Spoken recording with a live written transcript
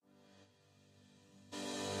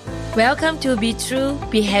Welcome to Be True,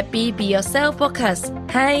 Be Happy, Be Yourself podcast.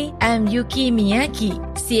 Hi, I'm Yuki Miyaki,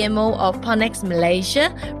 CMO of Ponex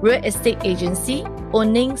Malaysia, real estate agency,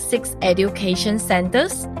 owning 6 education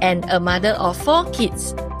centers and a mother of 4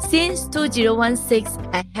 kids. Since 2016,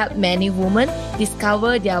 I help many women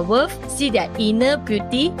discover their worth, see their inner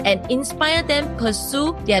beauty, and inspire them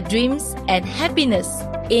pursue their dreams and happiness.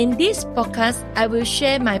 In this podcast, I will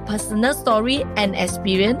share my personal story and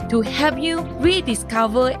experience to help you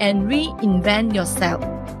rediscover and reinvent yourself.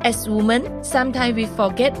 As women, sometimes we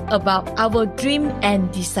forget about our dream and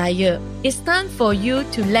desire. It's time for you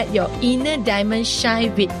to let your inner diamond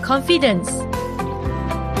shine with confidence.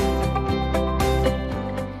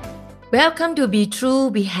 Welcome to Be True,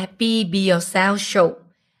 Be Happy, Be Yourself show.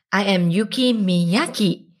 I am Yuki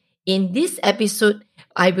Miyaki. In this episode,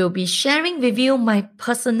 I will be sharing with you my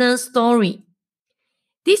personal story.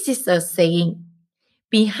 This is a saying.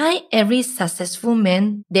 Behind every successful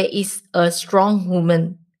man, there is a strong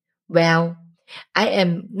woman. Well, I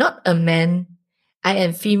am not a man. I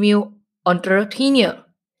am female entrepreneur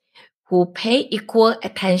who pay equal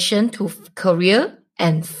attention to career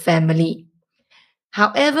and family.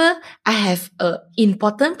 However, I have an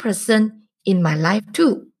important person in my life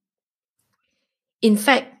too. In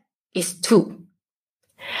fact, it's 2.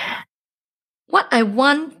 What I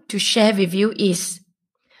want to share with you is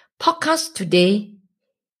podcast today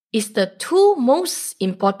is the 2 most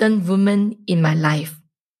important women in my life.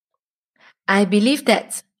 I believe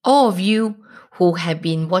that all of you who have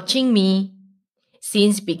been watching me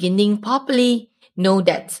since beginning properly know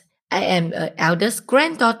that I am an eldest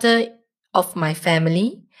granddaughter of my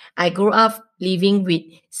family. I grew up living with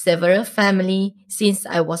several families since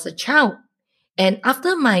I was a child. And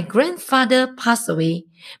after my grandfather passed away,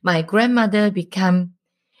 my grandmother became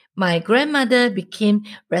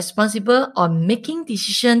responsible on making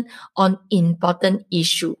decisions on important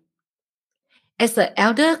issues. As an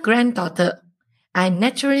elder granddaughter, I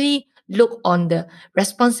naturally look on the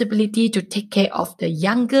responsibility to take care of the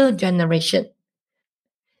younger generation.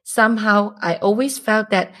 Somehow, I always felt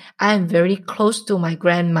that I am very close to my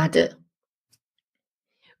grandmother.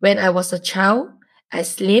 When I was a child, I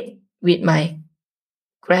slept with my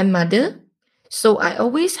grandmother, so I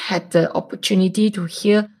always had the opportunity to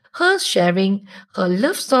hear her sharing her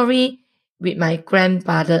love story with my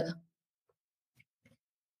grandfather.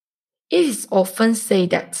 It is often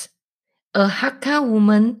said that a Hakka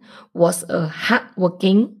woman was a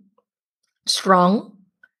hardworking, strong,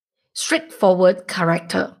 straightforward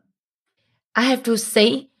character. I have to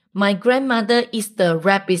say, my grandmother is the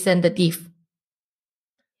representative.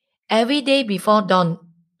 Every day before dawn,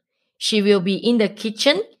 she will be in the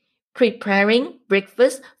kitchen preparing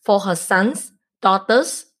breakfast for her sons,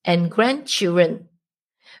 daughters, and grandchildren.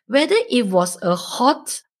 Whether it was a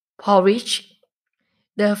hot porridge,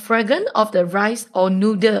 the fragrance of the rice or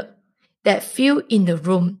noodle that filled in the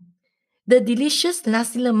room, the delicious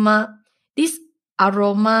nasi lemak, this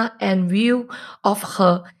aroma and view of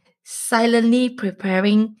her silently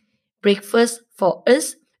preparing breakfast for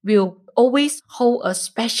us will always hold a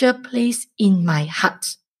special place in my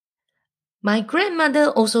heart. My grandmother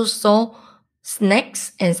also saw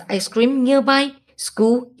snacks and ice cream nearby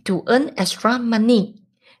school to earn extra money,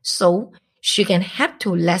 so she can help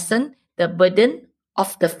to lessen the burden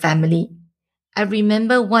of the family. I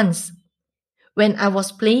remember once, when I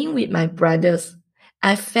was playing with my brothers,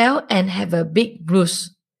 I fell and had a big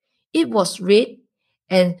bruise. It was red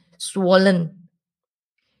and swollen.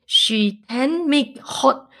 She then made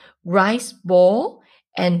hot rice ball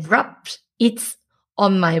and rubbed it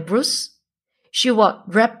on my bruise. She was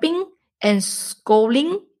rapping and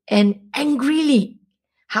scolding and angrily.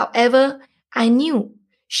 However, I knew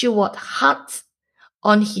she was hard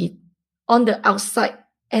on the outside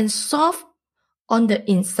and soft on the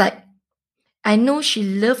inside. I know she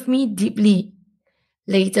loved me deeply.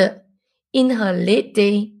 Later, in her late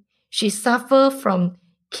day, she suffered from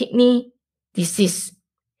kidney disease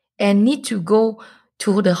and need to go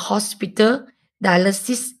to the hospital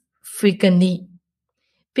dialysis frequently.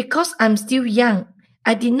 Because I'm still young,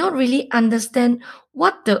 I did not really understand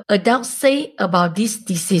what the adults say about this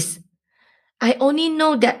disease. I only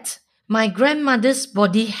know that my grandmother's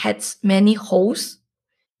body had many holes.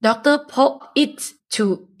 Doctor poked it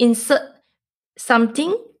to insert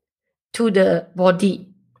something to the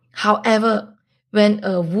body. However, when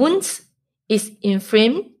a wound is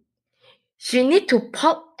inflamed, she need to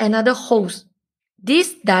poke another hole.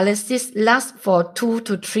 This dialysis lasts for 2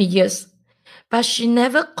 to 3 years. But she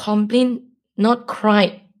never complained, not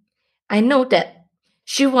cried. I know that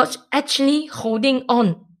she was actually holding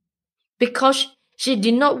on because she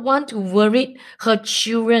did not want to worry her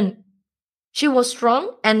children. She was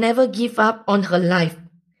strong and never give up on her life.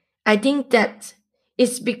 I think that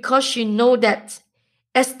it's because she know that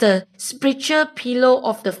as the spiritual pillar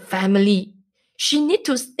of the family, she need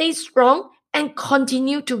to stay strong and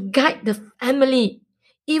continue to guide the family,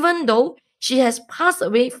 even though she has passed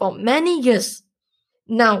away for many years.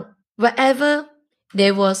 Now, wherever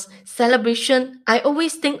there was celebration, I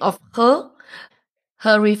always think of her,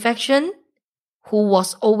 her reflection, who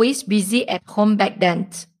was always busy at home back then,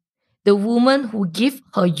 the woman who gave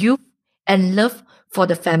her youth and love for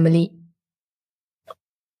the family.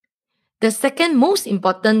 The second most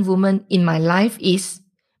important woman in my life is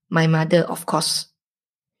my mother, of course.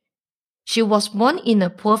 She was born in a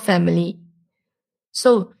poor family,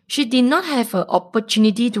 so she did not have an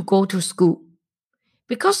opportunity to go to school.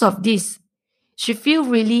 Because of this, she feel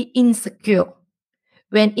really insecure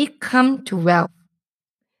when it comes to wealth.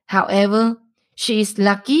 However, she is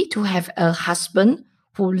lucky to have a husband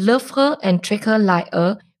who loved her and treated her like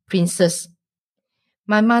a princess.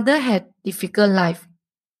 My mother had difficult life.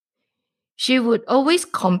 She would always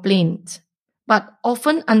complain, but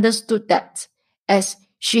often understood that as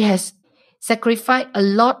she has sacrificed a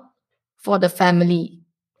lot for the family.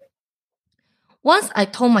 Once I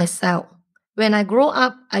told myself, when I grow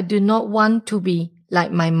up, I do not want to be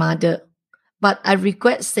like my mother. But I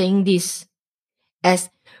regret saying this, as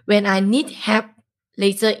when I need help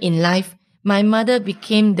later in life, my mother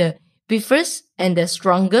became the bravest and the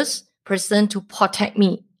strongest person to protect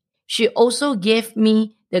me. She also gave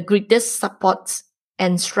me the greatest support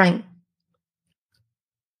and strength.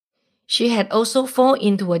 She had also fallen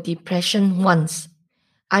into a depression once.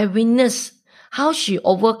 I witnessed how she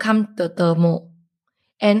overcome the turmoil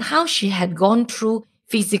and how she had gone through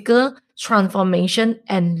physical transformation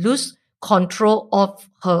and lose control of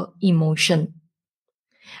her emotion.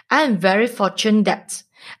 I am very fortunate that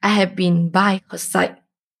I have been by her side.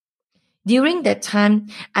 During that time,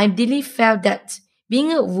 I really felt that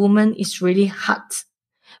being a woman is really hard.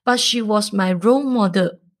 But she was my role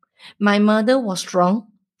model. My mother was strong.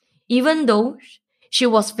 Even though she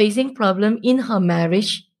was facing problems in her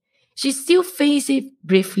marriage, she still faced it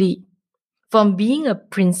bravely. From being a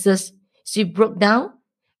princess, she broke down,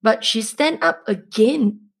 but she stand up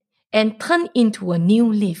again and turned into a new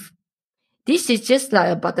leaf. This is just like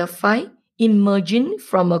a butterfly emerging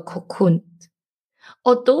from a cocoon.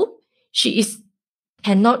 Although she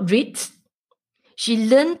cannot read, she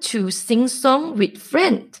learned to sing song with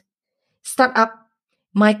friends, start up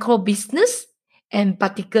micro business, and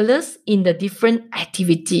particulars in the different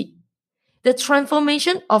activity. The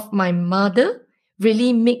transformation of my mother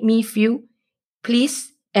really made me feel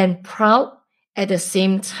pleased and proud at the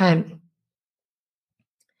same time.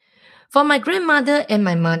 For my grandmother and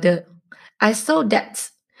my mother, I saw that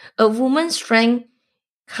a woman's strength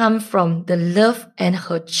comes from the love and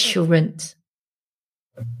her children.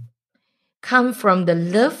 Come from the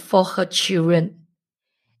love for her children,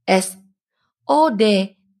 as all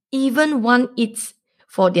they even want is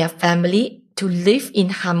for their family to live in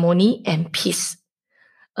harmony and peace.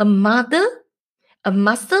 A mother, a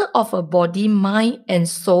master of a body, mind, and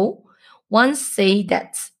soul, once said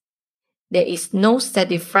that there is no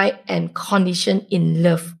satisfied and condition in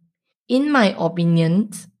love. In my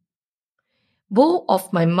opinion, both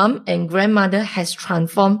of my mom and grandmother has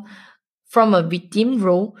transformed from a victim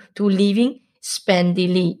role to living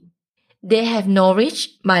splendidly. They have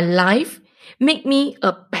nourished my life, make me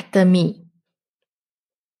a better me.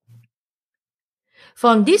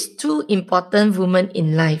 From these two important women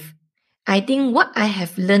in life, I think what I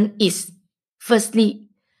have learned is, firstly,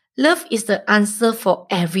 love is the answer for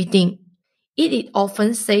everything. It is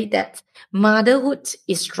often said that motherhood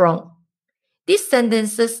is strong. These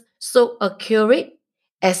sentences so accurate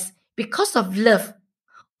as because of love,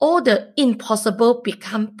 all the impossible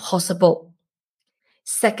become possible.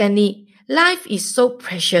 Secondly, life is so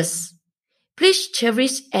precious. Please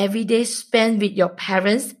cherish every day spent with your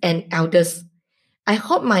parents and elders. I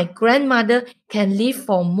hope my grandmother can live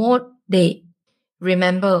for more days.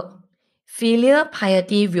 Remember, filial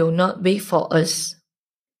piety will not wait for us.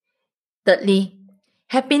 Thirdly,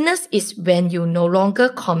 happiness is when you no longer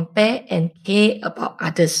compare and care about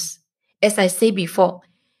others. As I said before,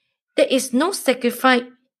 there is no sacrifice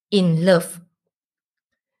in love.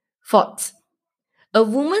 Fourth, a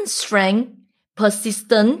woman's strength,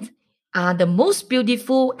 persistence, are the most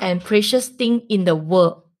beautiful and precious thing in the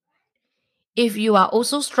world. If you are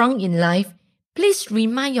also strong in life, please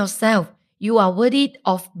remind yourself you are worthy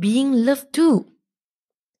of being loved too.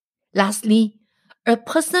 Lastly, a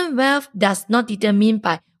person's wealth does not determine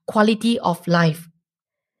by quality of life.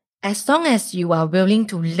 As long as you are willing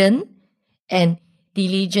to learn and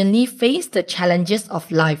diligently face the challenges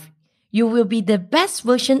of life, you will be the best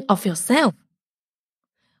version of yourself.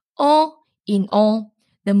 All in all,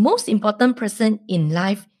 the most important person in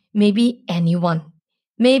life may be anyone.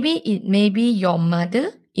 Maybe it may be your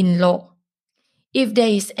mother-in-law. If there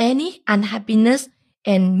is any unhappiness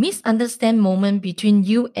and misunderstand moment between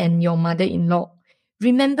you and your mother-in-law,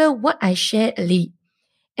 remember what I shared earlier.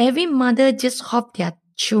 Every mother just hope their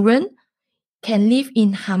children can live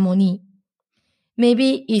in harmony.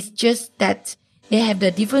 Maybe it's just that they have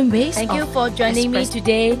the different ways. Thank you for joining me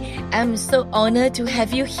today. I'm so honored to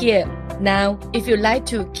have you here. Now, if you'd like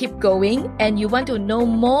to keep going and you want to know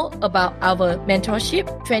more about our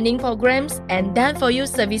mentorship, training programs, and done for you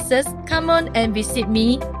services, come on and visit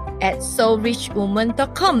me at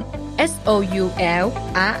soulrichwoman.com.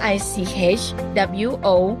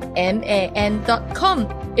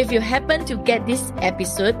 soulrichwoman.com. If you happen to get this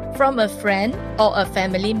episode from a friend or a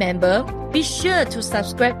family member, be sure to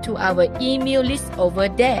subscribe to our email list over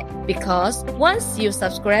there, because once you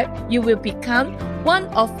subscribe, you will become one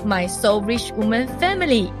of my Soul Rich Woman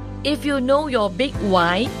family. If you know your big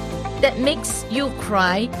why that makes you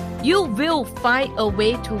cry, you will find a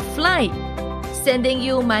way to fly. Sending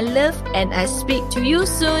you my love, and I speak to you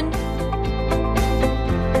soon.